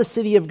from the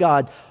city of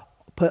God.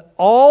 Put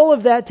all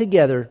of that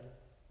together.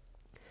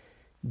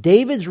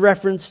 David's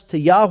reference to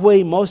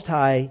Yahweh Most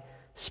High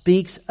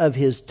speaks of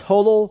his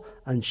total,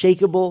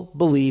 unshakable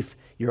belief.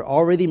 You're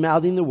already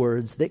mouthing the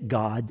words that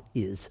God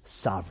is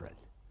sovereign.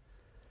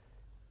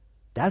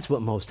 That's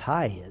what Most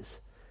High is.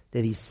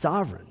 That he's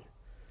sovereign.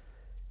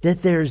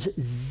 That there's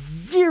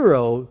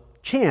zero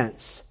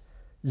chance,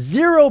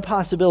 zero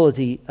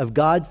possibility of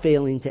God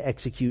failing to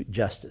execute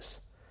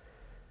justice.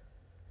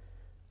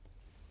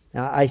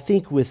 Now, I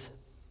think with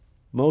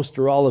most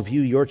or all of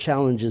you, your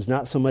challenge is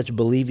not so much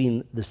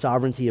believing the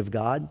sovereignty of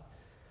God.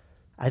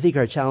 I think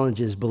our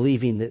challenge is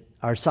believing that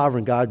our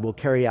sovereign God will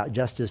carry out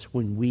justice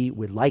when we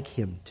would like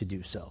him to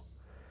do so.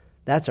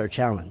 That's our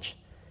challenge.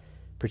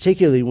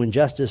 Particularly when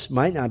justice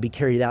might not be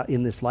carried out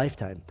in this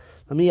lifetime.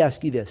 Let me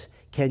ask you this.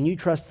 Can you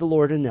trust the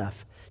Lord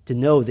enough to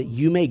know that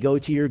you may go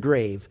to your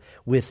grave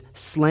with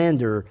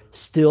slander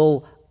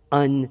still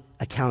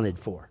unaccounted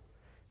for?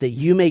 That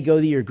you may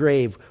go to your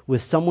grave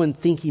with someone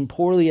thinking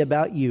poorly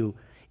about you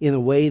in a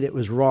way that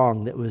was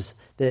wrong,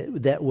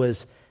 that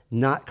was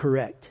not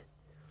correct.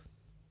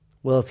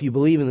 Well, if you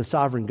believe in the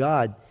sovereign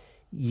God,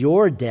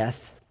 your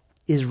death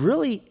is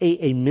really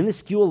a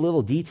minuscule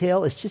little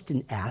detail. It's just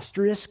an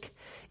asterisk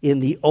in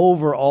the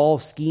overall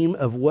scheme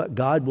of what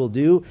God will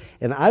do.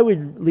 And I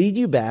would lead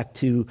you back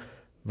to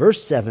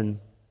verse 7.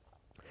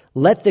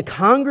 Let the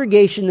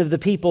congregation of the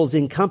peoples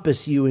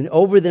encompass you, and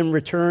over them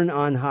return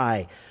on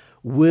high.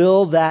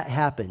 Will that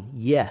happen?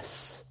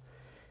 Yes.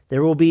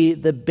 There will be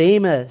the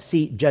Bema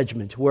seat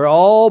judgment, where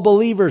all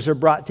believers are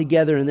brought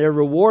together and they're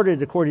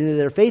rewarded according to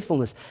their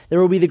faithfulness. There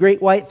will be the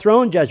great white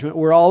throne judgment,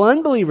 where all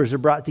unbelievers are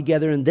brought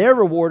together and they're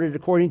rewarded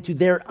according to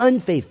their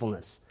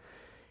unfaithfulness.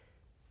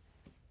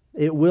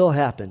 It will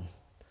happen.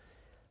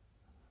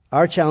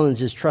 Our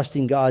challenge is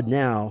trusting God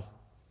now,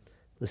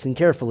 listen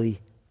carefully,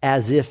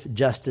 as if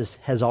justice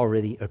has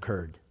already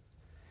occurred.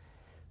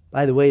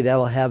 By the way, that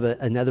will have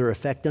another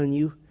effect on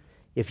you.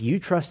 If you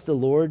trust the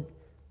Lord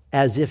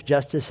as if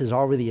justice has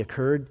already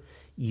occurred,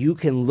 you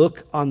can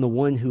look on the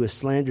one who has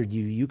slandered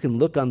you. You can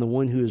look on the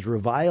one who has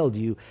reviled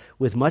you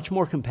with much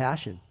more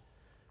compassion.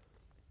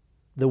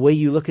 The way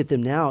you look at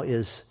them now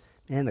is,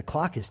 man, the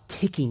clock is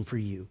ticking for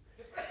you.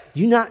 Do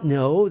you not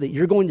know that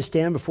you're going to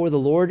stand before the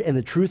Lord and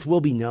the truth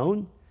will be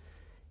known?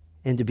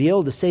 And to be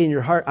able to say in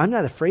your heart, I'm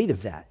not afraid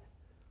of that.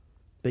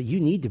 But you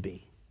need to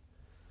be.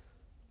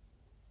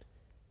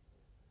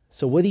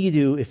 So what do you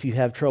do if you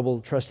have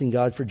trouble trusting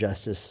God for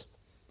justice?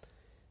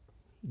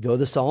 Go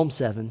to Psalm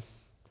 7.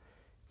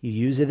 You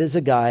use it as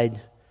a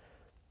guide.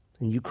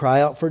 And you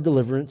cry out for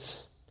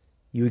deliverance.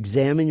 You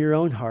examine your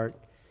own heart.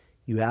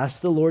 You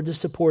ask the Lord to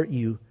support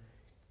you.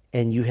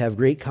 And you have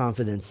great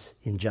confidence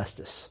in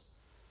justice.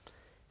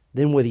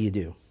 Then what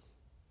do?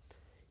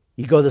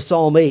 You go to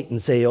Psalm 8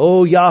 and say,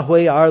 "Oh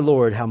Yahweh our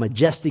Lord, how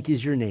majestic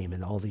is your name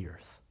in all the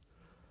earth."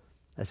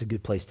 That's a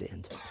good place to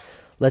end.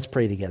 Let's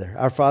pray together.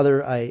 Our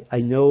Father,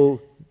 I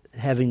know,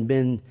 having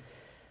been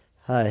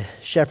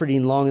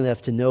shepherding long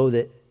enough to know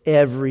that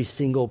every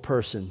single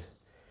person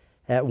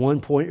at one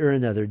point or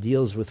another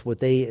deals with what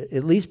they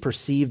at least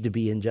perceive to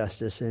be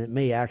injustice, and it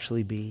may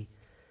actually be.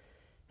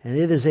 And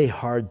it is a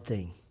hard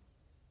thing.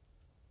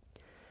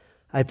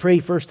 I pray,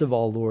 first of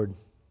all, Lord,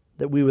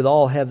 that we would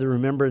all have the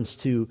remembrance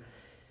to,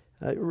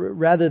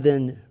 rather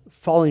than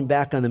falling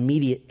back on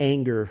immediate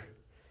anger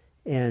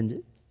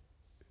and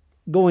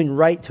going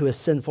right to a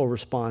sinful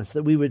response,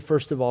 that we would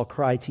first of all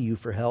cry to you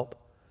for help,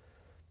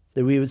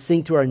 that we would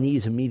sink to our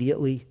knees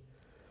immediately.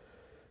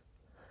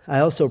 I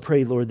also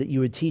pray, Lord, that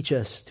you would teach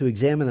us to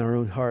examine our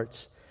own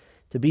hearts,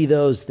 to be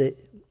those that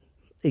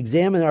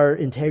examine our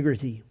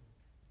integrity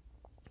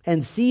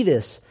and see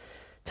this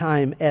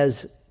time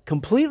as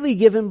completely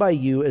given by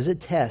you as a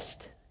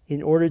test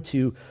in order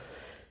to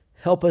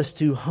help us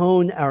to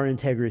hone our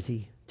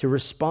integrity, to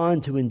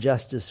respond to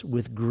injustice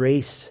with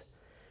grace,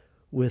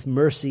 with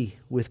mercy,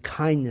 with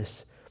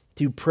kindness,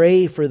 to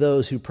pray for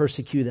those who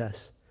persecute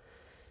us,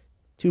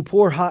 to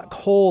pour hot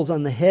coals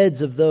on the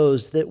heads of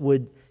those that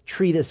would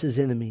treat us as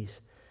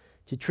enemies,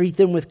 to treat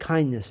them with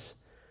kindness,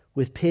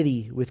 with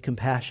pity, with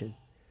compassion.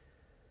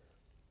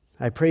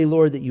 I pray,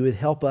 Lord, that you would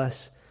help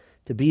us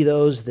to be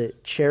those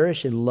that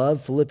cherish and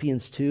love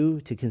Philippians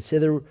 2, to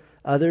consider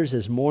others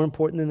as more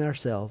important than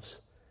ourselves.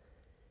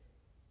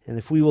 And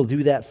if we will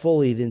do that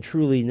fully, then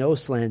truly no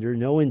slander,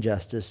 no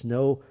injustice,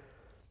 no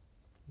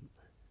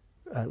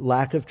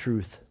lack of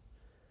truth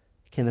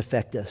can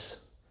affect us,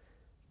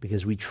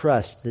 because we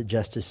trust that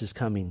justice is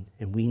coming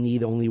and we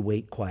need only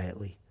wait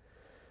quietly.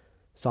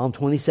 Psalm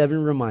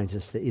 27 reminds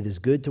us that it is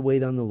good to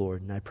wait on the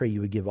Lord, and I pray you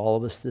would give all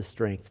of us the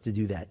strength to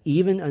do that,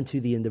 even unto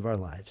the end of our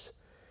lives.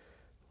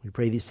 We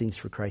pray these things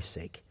for Christ's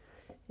sake.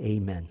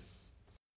 Amen.